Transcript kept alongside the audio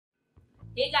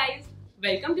Hey guys,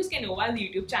 welcome to Scanova's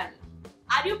YouTube channel.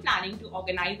 Are you planning to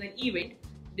organize an event?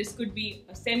 This could be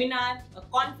a seminar, a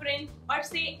conference, or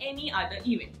say any other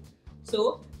event.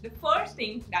 So, the first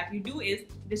thing that you do is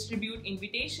distribute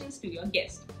invitations to your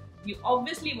guests. You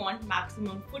obviously want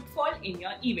maximum footfall in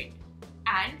your event.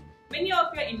 And many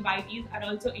of your invitees are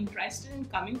also interested in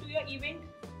coming to your event.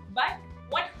 But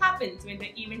what happens when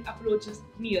the event approaches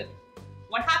near?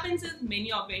 What happens is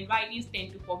many of your invitees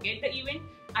tend to forget the event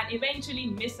and eventually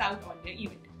miss out on the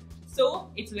event. So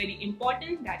it's very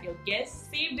important that your guests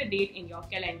save the date in your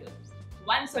calendars.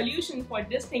 One solution for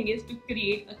this thing is to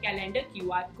create a calendar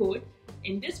QR code.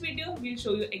 In this video, we'll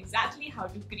show you exactly how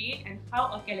to create and how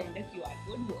a calendar QR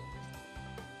code works.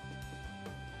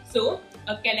 So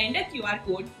a calendar QR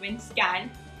code, when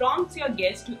scanned, prompts your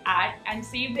guests to add and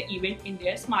save the event in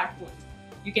their smartphones.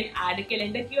 You can add a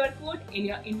calendar QR code in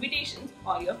your invitations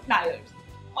or your flyers.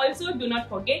 Also, do not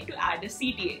forget to add a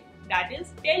CTA. That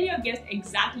is, tell your guests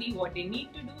exactly what they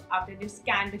need to do after they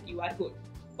scan the QR code.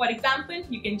 For example,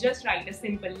 you can just write a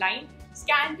simple line,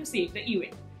 scan to save the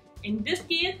event. In this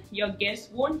case, your guests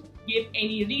won't give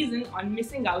any reason on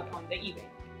missing out on the event.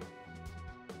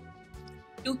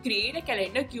 To create a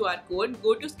calendar QR code,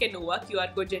 go to Scanova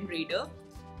QR code generator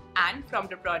and from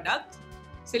the products,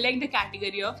 select the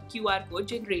category of QR code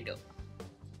generator.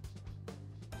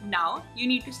 Now you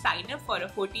need to sign up for a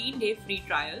 14-day free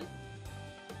trial.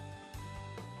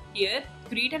 Here,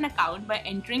 create an account by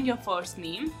entering your first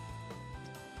name,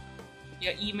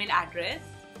 your email address,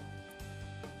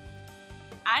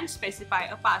 and specify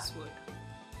a password.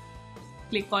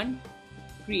 Click on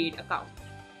Create Account.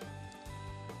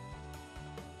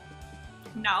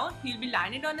 Now you'll be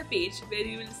landed on a page where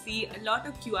you will see a lot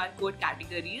of QR code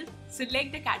categories.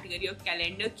 Select the category of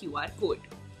calendar QR code.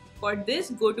 For this,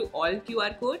 go to all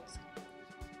QR codes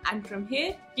and from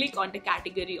here click on the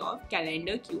category of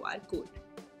calendar QR code.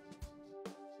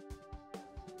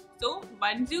 So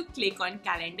once you click on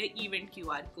calendar event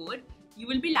QR code, you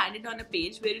will be landed on a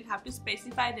page where you have to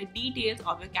specify the details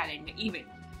of your calendar event.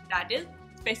 That is,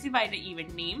 specify the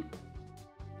event name,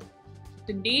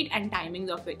 the date and timings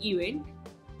of your event,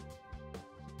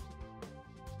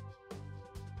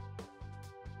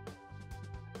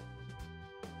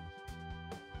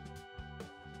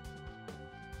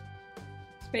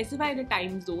 specify the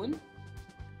time zone,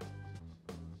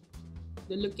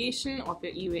 the location of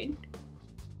your event,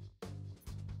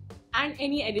 and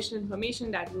any additional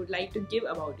information that you would like to give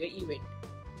about your event.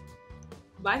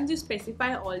 Once you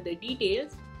specify all the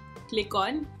details, click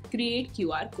on Create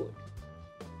QR Code.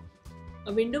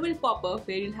 A window will pop up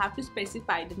where you'll have to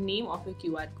specify the name of your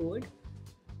QR code.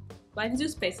 Once you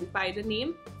specify the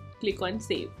name, click on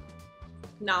Save.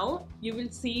 Now you will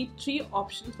see three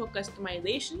options for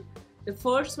customization. The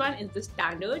first one is the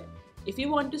standard. If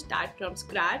you want to start from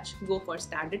scratch, go for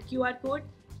standard QR code.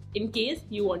 In case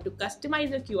you want to customize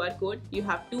your QR code, you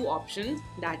have two options,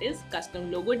 that is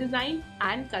custom logo design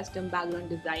and custom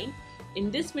background design. In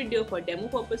this video, for demo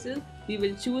purposes, we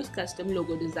will choose custom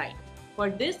logo design. For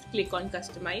this, click on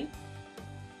Customize.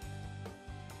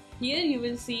 Here you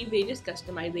will see various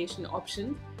customization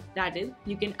options, that is,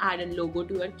 you can add a logo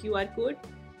to your QR code.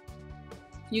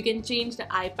 You can change the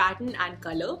eye pattern and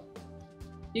color.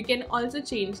 You can also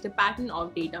change the pattern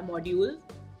of data module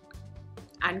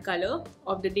and color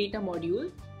of the data module,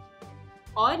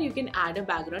 or you can add a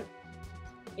background.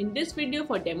 In this video,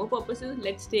 for demo purposes,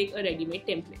 let's take a ready-made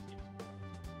template.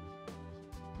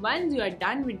 Once you are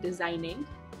done with designing,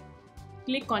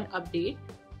 click on Update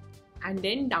and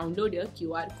then download your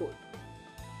QR code.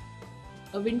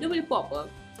 A window will pop up.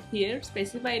 Here,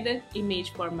 specify the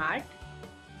image format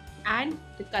and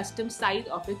the custom size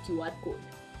of your QR code.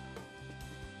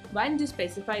 Once you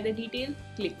specify the details,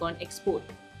 click on Export.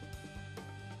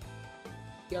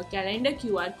 Your calendar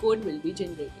QR code will be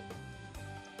generated.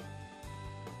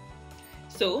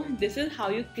 So this is how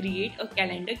you create a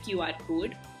calendar QR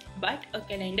code, but a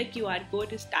calendar QR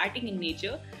code is static in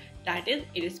nature, that is,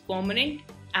 it is permanent,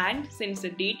 and since the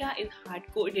data is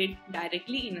hard-coded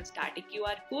directly in a static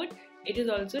QR code, it is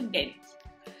also dense.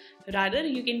 Rather,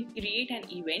 you can create an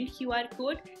event QR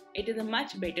code. It is a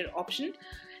much better option.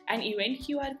 An event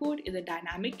QR code is a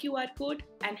dynamic QR code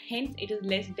and hence it is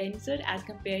less denser as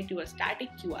compared to a static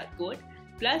QR code.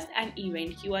 Plus, an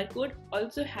event QR code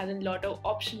also has a lot of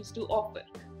options to offer.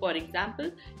 For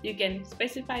example, you can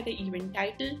specify the event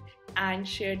title and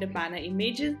share the banner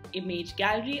images, image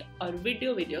gallery, or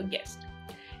video with your guest.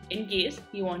 In case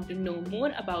you want to know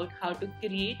more about how to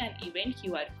create an event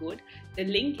QR code, the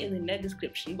link is in the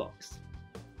description box.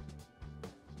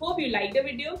 Hope you liked the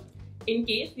video. In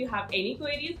case you have any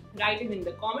queries, write it in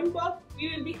the comment box.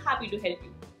 We will be happy to help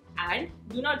you. And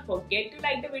do not forget to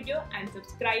like the video and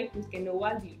subscribe to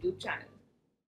Scanova's YouTube channel.